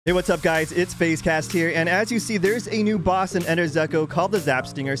Hey, what's up, guys? It's Phasecast here, and as you see, there's a new boss in Ender Zecco called the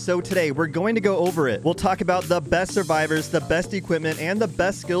Zapstinger, so today we're going to go over it. We'll talk about the best survivors, the best equipment, and the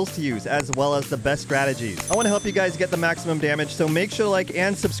best skills to use, as well as the best strategies. I want to help you guys get the maximum damage, so make sure to like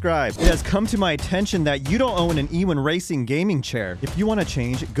and subscribe. It has come to my attention that you don't own an EWinRacing gaming chair. If you want to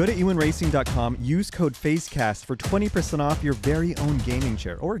change, go to EWinRacing.com, use code Phasecast for 20% off your very own gaming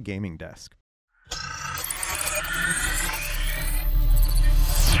chair or gaming desk.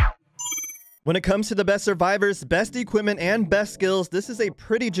 When it comes to the best survivors, best equipment, and best skills, this is a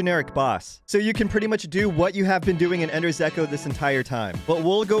pretty generic boss. So you can pretty much do what you have been doing in Ender Zecco this entire time. But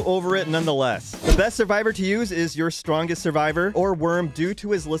we'll go over it nonetheless. The best survivor to use is your strongest survivor, or worm, due to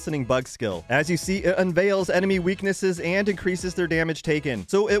his listening bug skill. As you see, it unveils enemy weaknesses and increases their damage taken.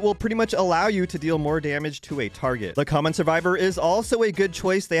 So it will pretty much allow you to deal more damage to a target. The common survivor is also a good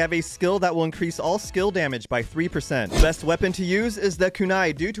choice. They have a skill that will increase all skill damage by 3%. The best weapon to use is the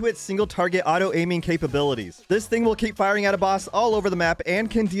kunai due to its single target auto-aiming capabilities. This thing will keep firing at a boss all over the map and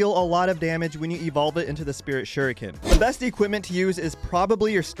can deal a lot of damage when you evolve it into the Spirit Shuriken. The best equipment to use is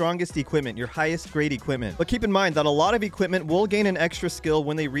probably your strongest equipment, your highest grade equipment. But keep in mind that a lot of equipment will gain an extra skill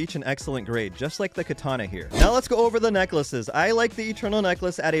when they reach an excellent grade, just like the katana here. Now let's go over the necklaces. I like the Eternal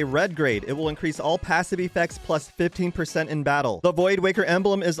Necklace at a red grade. It will increase all passive effects plus 15% in battle. The Void Waker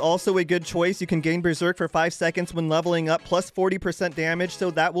emblem is also a good choice. You can gain Berserk for 5 seconds when leveling up, plus 40% damage,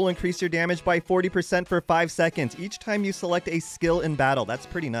 so that will increase your damage by 40% for 5 seconds each time you select a skill in battle. That's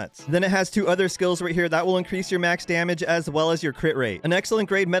pretty nuts. Then it has 2 other skills right here that will increase your max damage as well as your crit rate. An excellent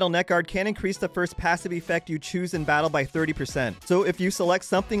grade metal neckguard can increase the first passive effect you choose in battle by 30%. So if you select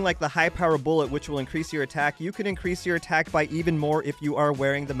something like the high power bullet, which will increase your attack, you can increase your attack by even more if you are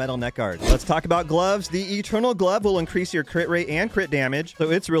wearing the metal neckguard. Let's talk about gloves. The Eternal Glove will increase your crit rate and crit damage,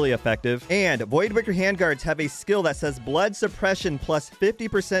 so it's really effective. And Void Waker handguards have a skill that says blood suppression plus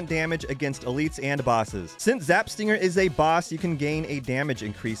 50% damage against elites and bosses. Since Zapstinger is a boss, you can gain a damage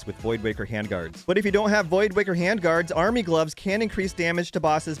increase with Void Waker handguards. But if you don't have Void Waker handguards, army gloves can increase damage to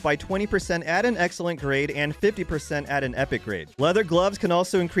bosses by 20% at an excellent grade and 50% at an epic grade. Leather gloves can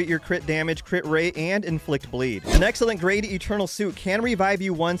also increase your crit damage, crit rate, and inflict bleed. An excellent grade Eternal Suit can revive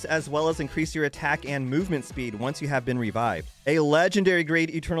you once as well as increase your attack and movement speed once you have been revived. A legendary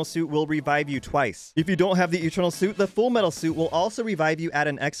grade Eternal Suit will revive you twice. If you don't have the Eternal Suit, the Full Metal Suit will also revive you at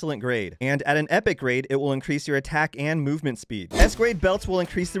an excellent grade. And at an epic grade, it will increase your attack and movement speed. S-grade belts will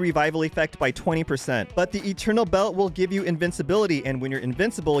increase the revival effect by 20%, but the Eternal Belt will give you invincibility, and when you're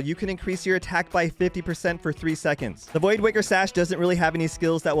invincible, you can increase your attack by 50% for 3 seconds. The Void Waker Sash doesn't really have any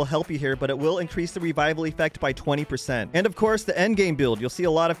skills that will help you here, but it will increase the revival effect by 20%. And of course, the endgame build. You'll see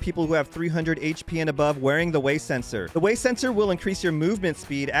a lot of people who have 300 HP and above wearing the Way Sensor. The Way Sensor will increase your movement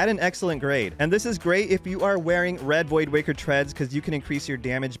speed at an excellent grade, and this is great if you are wearing red Void Waker treads because you can increase your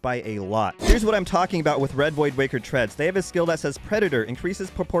damage by a lot. Here's what I'm talking about with red Void Waker treads. They have a skill that says Predator increases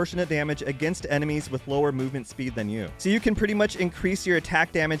proportionate damage against enemies with lower movement speed than you. So you can pretty much increase your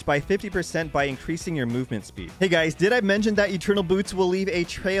attack damage by 50% by increasing your movement speed. Hey guys, did I mention that Eternal Boots will leave a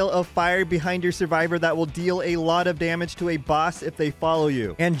trail of fire behind your survivor that will deal a lot of damage to a boss if they follow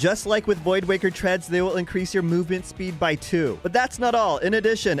you? And just like with Void Waker treads, they will increase your movement speed by 2. But that's not all. In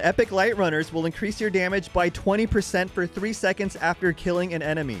addition, Epic Light Runners will increase your damage by 20% for 3 seconds after killing an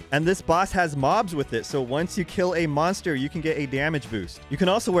enemy. And this boss has mobs with it, so once you kill a monster, you can get a damage boost. You can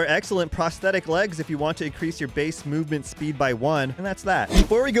also wear excellent prosthetic legs if you want to increase your base movement speed by 1, and that's that.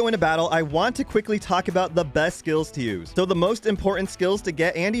 Before we go into battle, I want to quickly talk about the best skills to use. So the most important skills to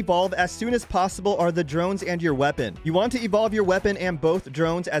get and evolve as soon as possible are the drones and your weapon. You want to evolve your weapon and both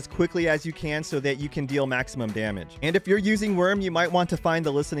drones as quickly as you can so that you can deal maximum damage. And if you're using Worm, you might want to find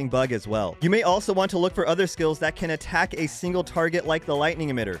the listening bug as well. You may also want to look for other skills that can attack a single target like the lightning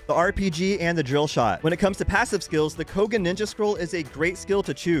emitter, the RPG, and the drill shot. When it comes to passive skills, the Koga Ninja Scroll is a great skill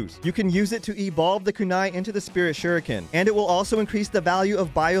to choose. You can use it to evolve the kunai into the Spirit Shuriken, and it will also increase the value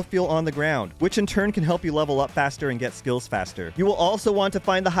of biofuel on the ground, which in turn can help you level up faster and get skills faster. You will also want to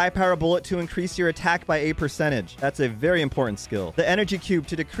find the high power bullet to increase your attack by a percentage. That's a very important skill. The energy cube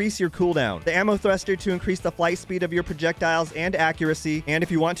to decrease your cooldown. The ammo thruster to increase the flight speed of your projectiles and accuracy. And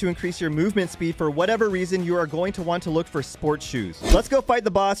if you want to increase your movement speed for whatever reason, you are going to want to look for sports shoes. Let's go fight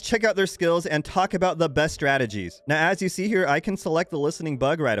the boss. Check check out their skills, and talk about the best strategies. Now, as you see here, I can select the listening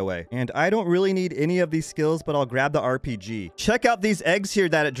bug right away, and I don't really need any of these skills, but I'll grab the RPG. Check out these eggs here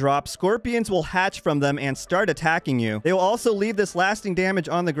that it drops. Scorpions will hatch from them and start attacking you. They will also leave this lasting damage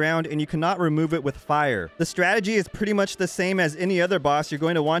on the ground, and you cannot remove it with fire. The strategy is pretty much the same as any other boss. You're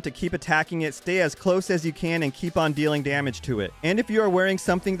going to want to keep attacking it, stay as close as you can, and keep on dealing damage to it. And if you are wearing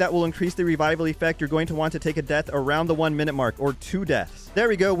something that will increase the revival effect, you're going to want to take a death around the 1 minute mark, or 2 deaths. There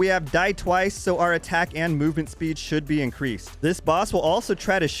we go. We have died twice, so our attack and movement speed should be increased. This boss will also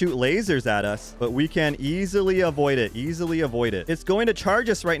try to shoot lasers at us, but we can easily avoid it. It's going to charge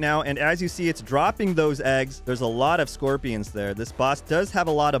us right now, and as you see, it's dropping those eggs. There's a lot of scorpions there. This boss does have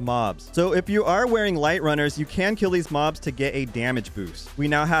a lot of mobs. So if you are wearing light runners, you can kill these mobs to get a damage boost. We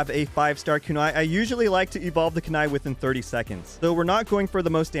now have a 5-star kunai. I usually like to evolve the kunai within 30 seconds. So we're not going for the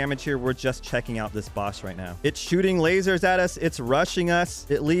most damage here. We're just checking out this boss right now. It's shooting lasers at us. It's rushing us.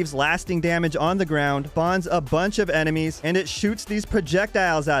 It leaves lasting damage on the ground, spawns a bunch of enemies, and it shoots these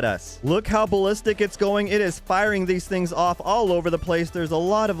projectiles at us. Look how ballistic it's going. It is firing these things off all over the place. There's a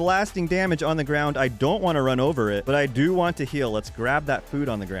lot of lasting damage on the ground. I don't want to run over it, but I do want to heal. Let's grab that food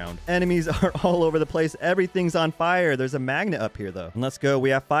on the ground. Enemies are all over the place. Everything's on fire. There's a magnet up here, though. And let's go.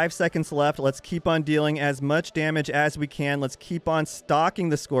 We have 5 seconds left. Let's keep on dealing as much damage as we can. Let's keep on stalking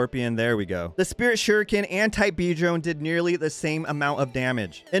the scorpion. There we go. The Spirit Shuriken and Type B drone did nearly the same amount of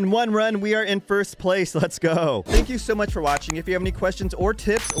damage. In one run, we are in first place. Let's go. Thank you so much for watching. If you have any questions or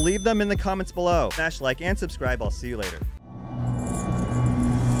tips, leave them in the comments below. Smash like and subscribe. I'll see you later.